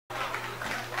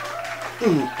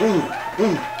Holy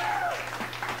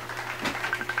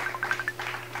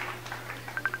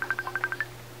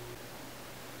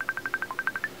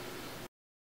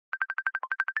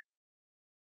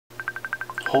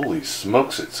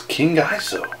smokes, it's King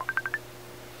ISO.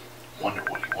 Wonder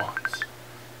what he wants.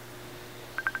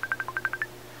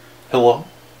 Hello?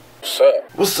 What's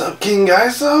up? What's up, King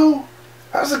ISO?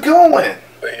 How's it going?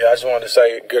 Yeah, I just wanted to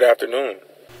say good afternoon.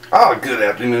 Oh, good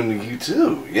afternoon to you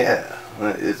too. Yeah,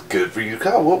 it's good for you to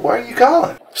call. Why are you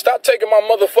calling? Stop taking my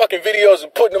motherfucking videos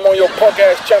and putting them on your punk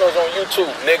ass channels on YouTube,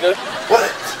 nigga.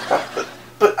 What?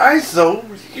 But ISO,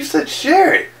 you said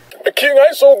share it. The King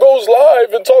ISO goes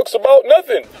live and talks about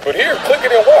nothing. But here, click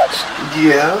it and watch.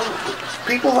 Yeah,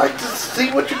 people like to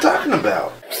see what you're talking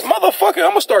about. Motherfucker, I'm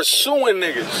gonna start suing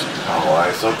niggas. Oh,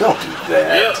 ISO, don't do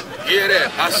that. Yeah,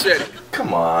 that. I said it.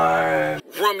 Come on.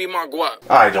 Run me my guap.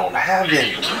 I don't have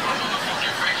any.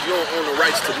 You don't own the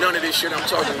rights to none of this shit I'm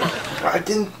talking about. I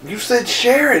didn't. You said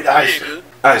share it, ISO.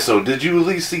 ISO, did you at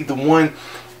least see the one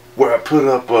where I put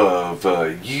up of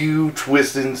you,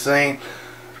 Twist Insane,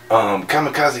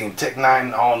 Kamikaze and Tech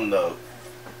 9 on the,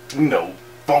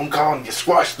 phone call and you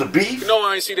squashed the beef? You know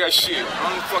I ain't see that shit.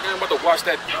 I'm fucking about to watch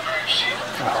that shit.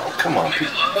 Oh, come on,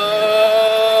 people.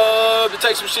 To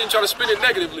take some shit and try to spin it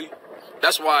negatively.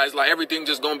 That's why it's like everything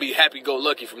just gonna be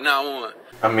happy-go-lucky from now on.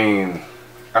 I mean,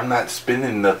 I'm not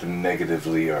spinning nothing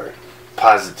negatively or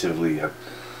positively.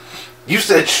 You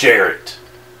said share it.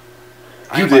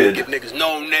 You did. Give niggas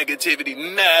no negativity,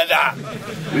 nada.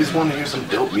 We just want to hear some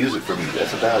dope music from you.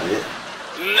 That's about it.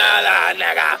 Nada,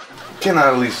 nigga. Can I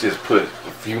at least just put a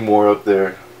few more up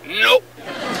there? Nope.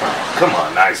 Oh, come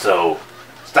on, ISO.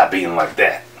 Stop being like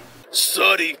that.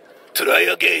 Sorry. Try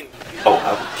again. Oh,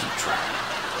 I will keep trying.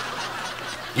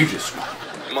 You just won.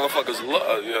 Motherfuckers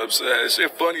love, you know what I'm saying?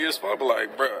 Shit funny as fuck, but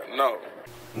like, bruh, no.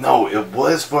 No, it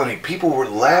was funny. People were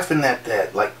laughing at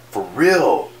that, like, for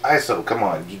real. ISO, come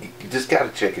on. You just gotta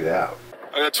check it out.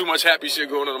 I got too much happy shit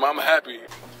going on. I'm happy.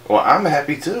 Well, I'm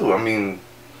happy too. I mean,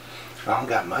 I don't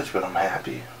got much, but I'm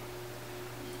happy.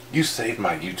 You saved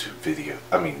my YouTube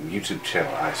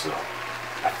channel, ISO.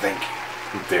 I thank you.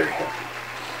 I'm very happy.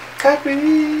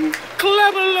 Happy.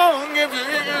 Clap along if you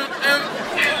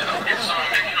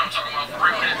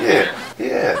Yeah.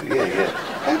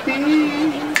 Happy.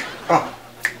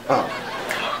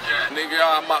 Nigga,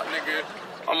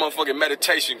 I'm motherfucking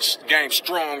meditation game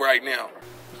strong right now.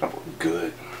 Oh,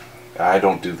 good. I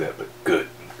don't do that, but good.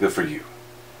 Good for you.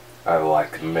 I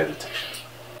like meditation.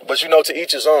 But to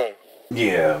each his own.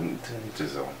 Yeah, to each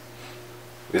his own.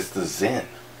 It's the Zen.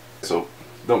 So,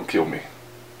 don't kill me.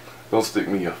 Don't stick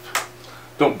me up.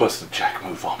 Don't bust a jack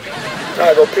move on me.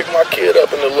 I go pick my kid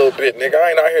up in a little bit, nigga.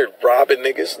 I ain't out here robbing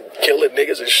niggas, and killing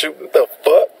niggas, and shooting the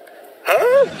fuck.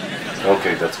 Huh?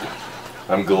 Okay, that's good.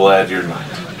 I'm glad you're not.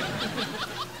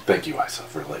 Thank you, ISO,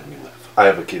 for letting me live. I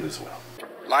have a kid as well.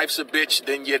 Life's a bitch,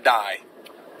 then you die.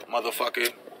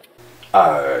 Motherfucker.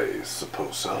 I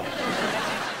suppose so.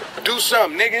 Do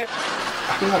something, nigga.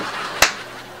 I'm not...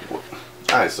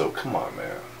 ISO, come on,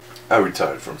 man. I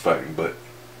retired from fighting, but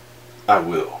I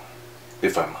will,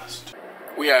 if I must.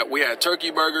 We had turkey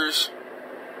burgers.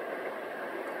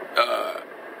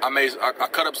 I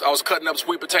was cutting up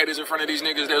sweet potatoes in front of these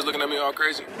niggas. They was looking at me all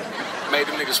crazy. Made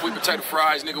them niggas sweet potato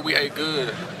fries, nigga. We ate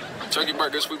good. Turkey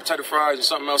burgers, sweet potato fries, and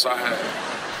something else I had.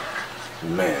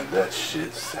 Man, that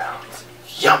shit sounds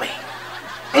yummy.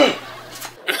 You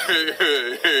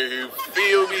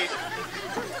feel me?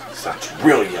 Sounds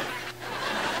really yummy.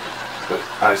 But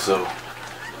ISO,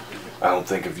 I don't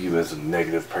think of you as a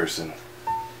negative person.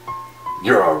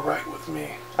 You're alright with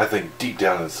me. I think deep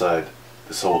down inside,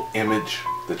 this whole image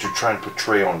that you're trying to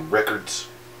portray on records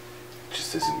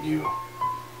just isn't you.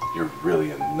 You're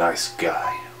really a nice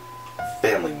guy. A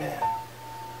family man.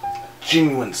 A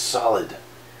genuine, solid,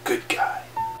 good guy.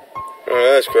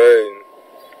 Oh, that's crazy.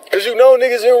 Cause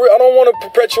niggas I don't want to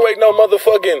perpetuate no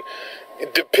motherfucking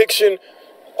depiction,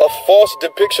 a false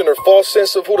depiction or false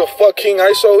sense of who the fuck King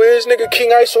ISO is, nigga.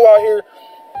 King ISO out here.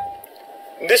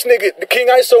 This nigga, the King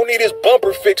ISO need his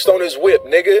bumper fixed on his whip,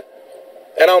 nigga.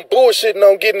 And I'm bullshitting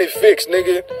on getting it fixed,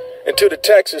 nigga, until the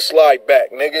taxes slide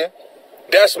back, nigga.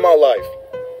 That's my life.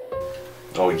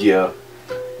 Oh yeah?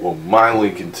 Well, my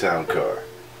Lincoln Town car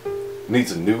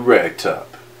needs a new rag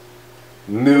top,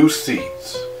 new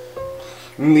seats.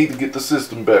 We need to get the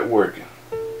system back working.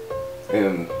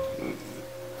 And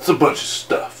it's a bunch of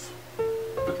stuff.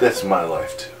 But that's my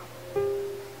life too.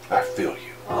 I feel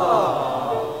you.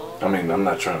 Aww. I mean, I'm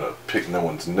not trying to pick no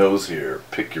one's nose here, or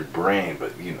pick your brain,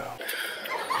 but you know.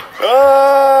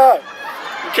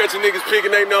 You catching niggas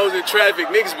picking their nose in traffic.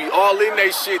 Niggas be all in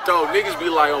they shit though. Niggas be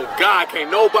like, oh God,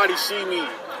 can't nobody see me.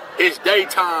 It's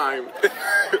daytime.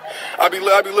 I be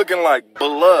looking like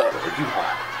blood. Are you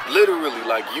high? Literally,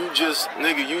 like you just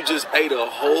ate a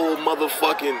whole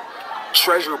motherfucking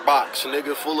treasure box,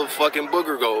 nigga, full of fucking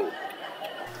booger gold.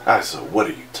 ISO, what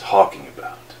are you talking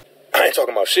about? I ain't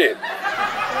talking about shit.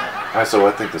 ISO,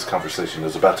 I think this conversation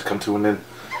is about to come to an end.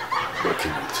 What can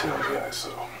you tell me,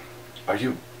 ISO? Are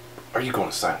you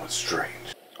going to sign with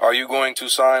Strange? Are you going to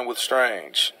sign with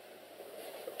Strange?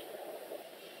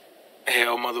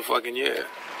 Hell motherfucking yeah.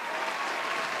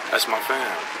 That's my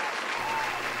fam.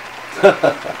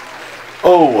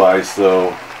 Oh,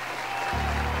 ISO.